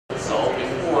So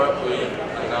before we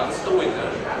announce the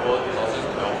winner for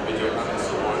 2012 Video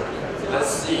Contest Award, let's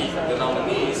see the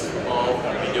nominees of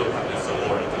Video Contest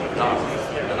Award. Now,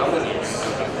 the nominees.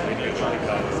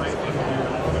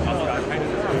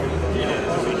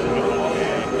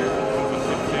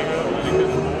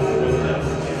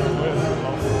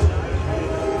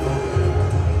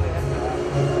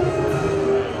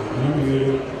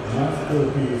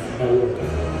 Masterpiece Award.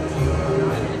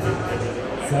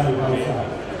 Side by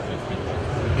side.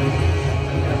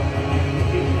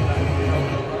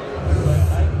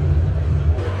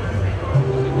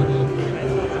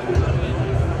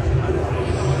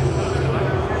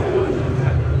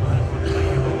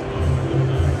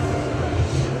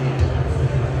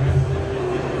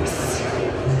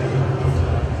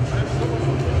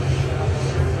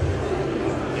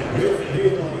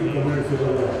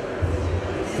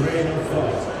 Train of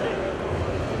thought.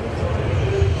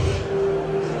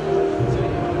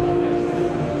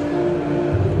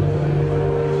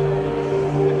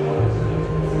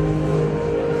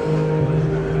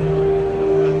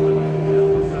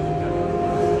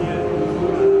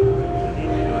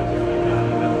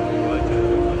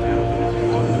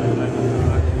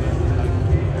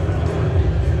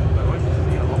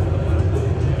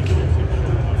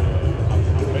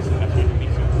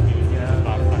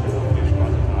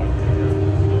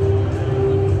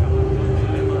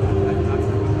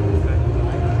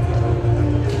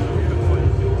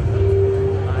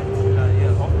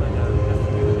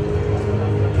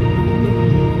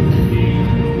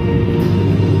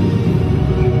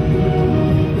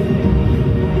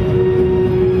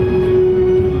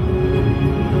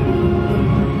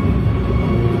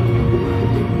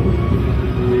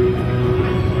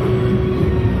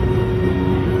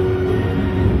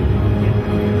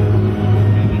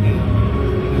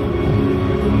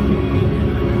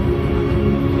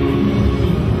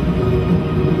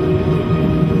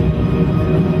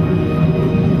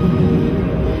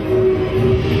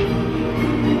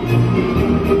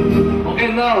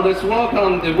 Now let's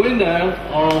welcome the winner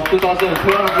of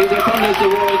 2012 Video Contest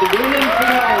Award, the winning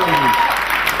film,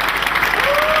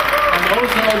 and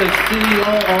also the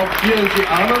CEO of G&G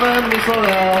Armament, Mr.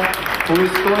 Liao, who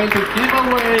is going to give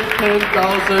away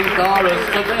 $10,000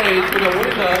 today to the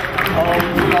winner of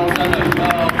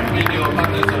 2012 Video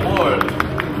Contest Award.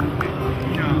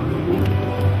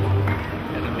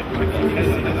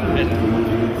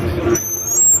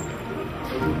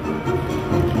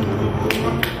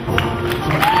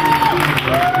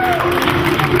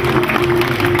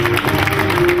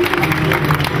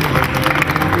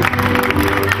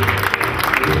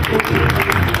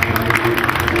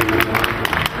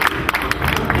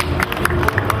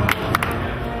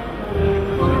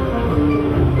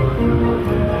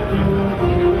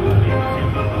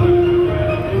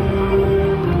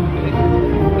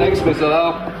 Mr.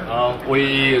 Lau,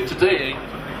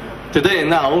 today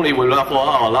not only we raffle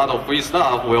out a lot of free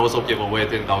stuff, we also give away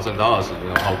 $10,000. You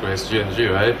know how great is G&G,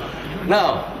 right?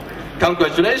 Now,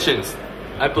 congratulations!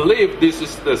 I believe this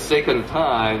is the second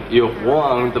time you've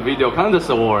won the Video Contest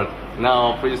Award.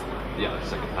 Now, please, yeah,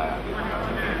 second time.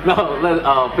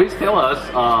 Now, please tell us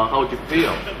how you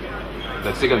feel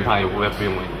the second time you have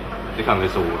been winning the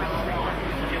Contest Award.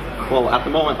 Well, at the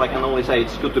moment, I can only say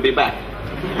it's good to be back.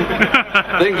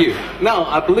 Thank you. Now,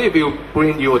 I believe you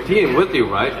bring your team with you,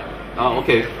 right?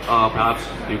 Okay, perhaps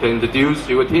you can introduce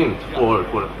your team for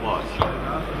us.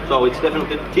 So it's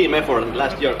definitely a team effort.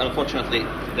 Last year, unfortunately,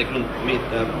 they couldn't meet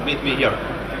me here.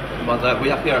 But we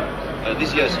have here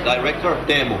this year's director,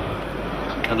 Teemu.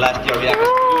 And last year we have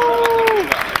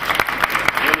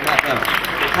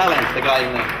the talent, the guy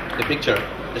in the picture,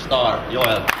 the star,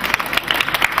 Joel.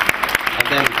 And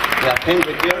then we have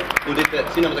Henrik here, who did the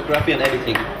cinematography and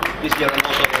editing this year and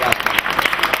also the last one.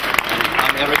 And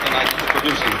I'm Eric and I did the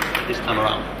producing this time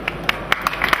around.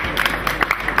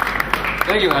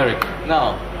 Thank you, Eric.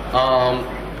 Now,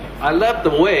 I love the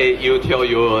way you tell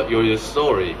your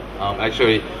story.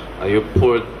 Actually, you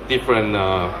put different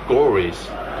glories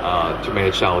to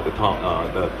match out the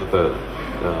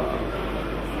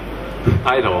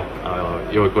title,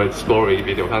 your great story,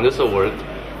 Video Contest Award.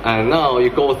 And now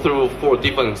you go through 4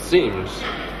 different themes.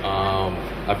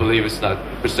 I believe it's that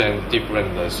present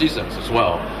different seasons as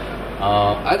well.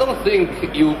 I don't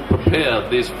think you prepared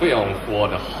this film for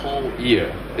the whole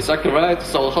year. Is that correct?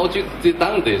 So how did you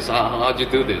done this? How did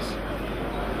you do this?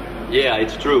 Yeah,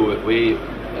 it's true. We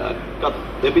got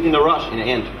a bit in a rush in the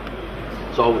end.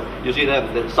 So you see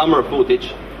the summer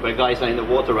footage where guys are in the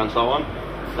water and so on.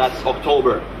 That's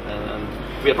October. And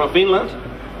we are from Finland,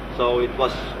 so it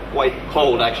was quite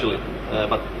cold actually.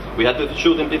 But we had to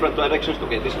shoot in different directions to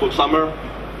get this full summer.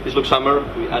 this looks summer.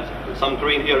 We add some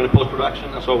green here in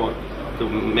post-production and so on to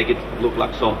make it look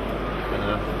like so.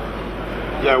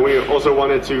 Yeah, we also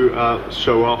wanted to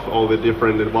show off all the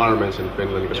different environments in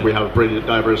Finland because we have a pretty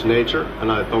diverse nature,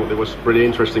 and I thought it was pretty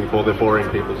interesting for the foreign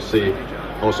people to see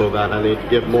also that, and it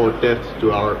gave more depth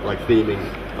to our theming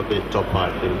of the top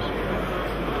 5 themes.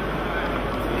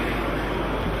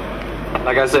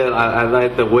 Like I said, I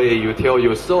like the way you tell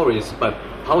your stories, but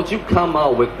how did you come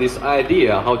up with this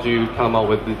idea? How do you come up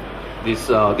with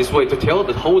this way to tell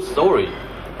the whole story?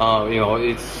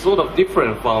 It's sort of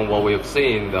different from what we have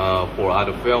seen for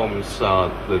other films,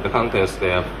 the context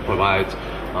they provide.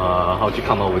 How did you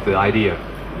come up with the idea?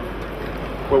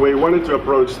 Well, we wanted to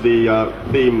approach the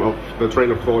theme of the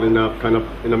train of thought in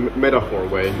a metaphor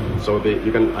way, so that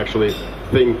you can actually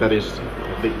think that is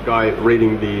the guy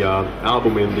reading the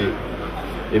album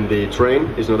in the train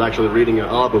is not actually reading an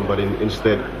album, but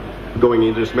instead going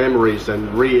into his memories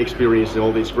and re-experiencing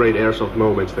all these great airsoft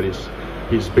moments that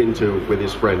he's been to with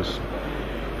his friends.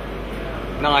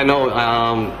 Now I know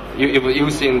you were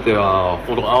using the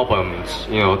photo albums,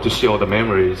 to show the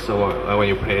memories. So when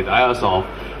you play the airsoft,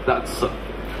 that's a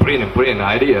brilliant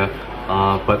idea.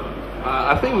 But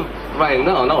I think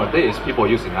nowadays people are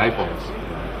using iPhones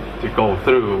to go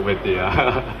through with the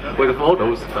with the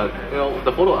photos. But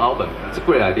the photo album, it's a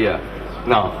great idea.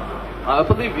 Now, I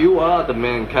believe you are the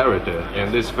main character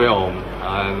in this film,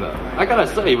 and I gotta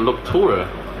say, you look taller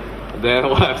than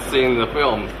what I've seen in the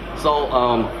film. So,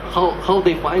 how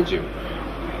they find you?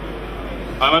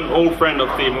 I'm an old friend of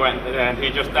Team Went, and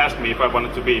he just asked me if I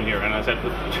wanted to be in here, and I said,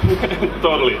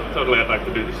 totally, I'd like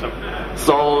to do this.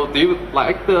 So, do you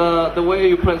like the way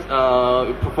you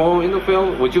perform in the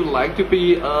film? Would you like to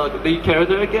be the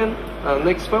character again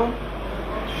next film?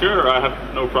 Sure, I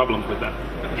have no problems with that.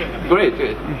 Great.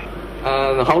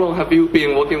 And how long have you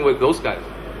been working with those guys?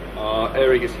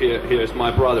 Eric is here is my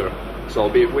brother. So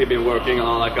we've been working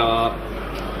on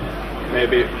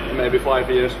maybe 5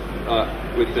 years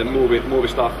with the movie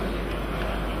stuff.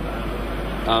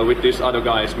 With these other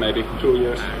guys, maybe 2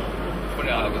 years. For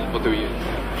 2 years.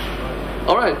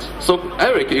 All right. So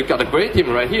Eric, you got a great team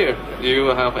right here. Do you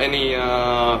have any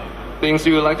things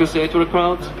you would like to say to the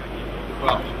crowd?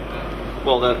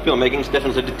 Well, the filmmaking is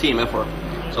definitely the team effort.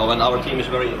 So when our team is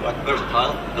very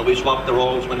versatile, and we swap the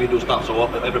roles when we do stuff, so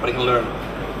everybody can learn.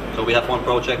 So we have one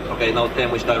project. Okay, now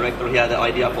Teemu is director. He had the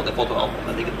idea for the photo album.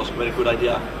 I think it was a very good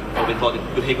idea. So we thought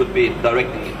he could be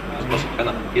directing it.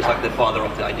 He's like the father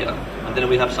of the idea. And then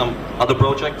we have some other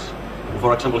projects.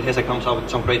 For example, Hese comes out with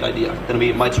some great idea. Then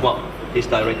we might swap. He's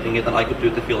directing it, and I could do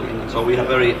the filming. And so we have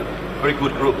very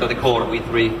good group at the core, we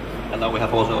three. And now we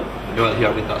have also Joel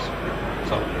here with us.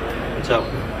 So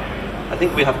I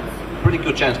think we have pretty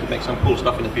good chance to make some cool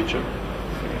stuff in the future.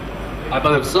 I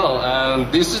believe so,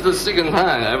 and this is the second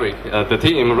time, Eric, the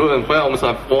team, Ruin Films,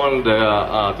 have won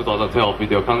the 2012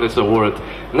 Video Contest Award.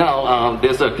 Now,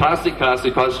 there's a classic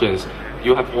questions.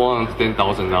 You have won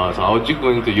 $10,000. How are you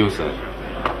going to use it?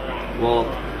 Well,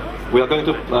 we are going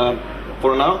to,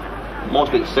 for now,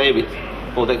 mostly save it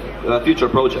for the future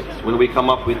projects. When we come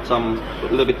up with some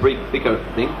little bit bigger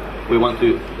thing, we want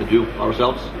to do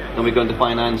ourselves, then we're going to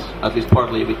finance at least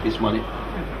partly with this money.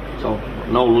 So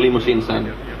no limousines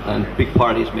and big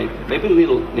parties, maybe a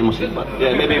little limousine, but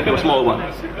yeah, maybe a small one.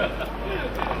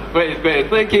 Great,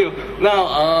 thank you.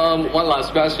 Now, one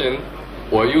last question.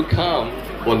 Will you come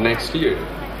for next year?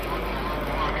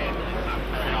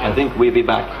 I think we'll be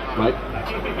back, right?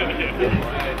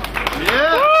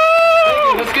 Yeah! Thank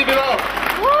you, let's give it up.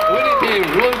 Winning team,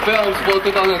 Ruin Films for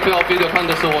 2012 Video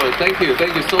Contest Award. Thank you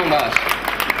so much.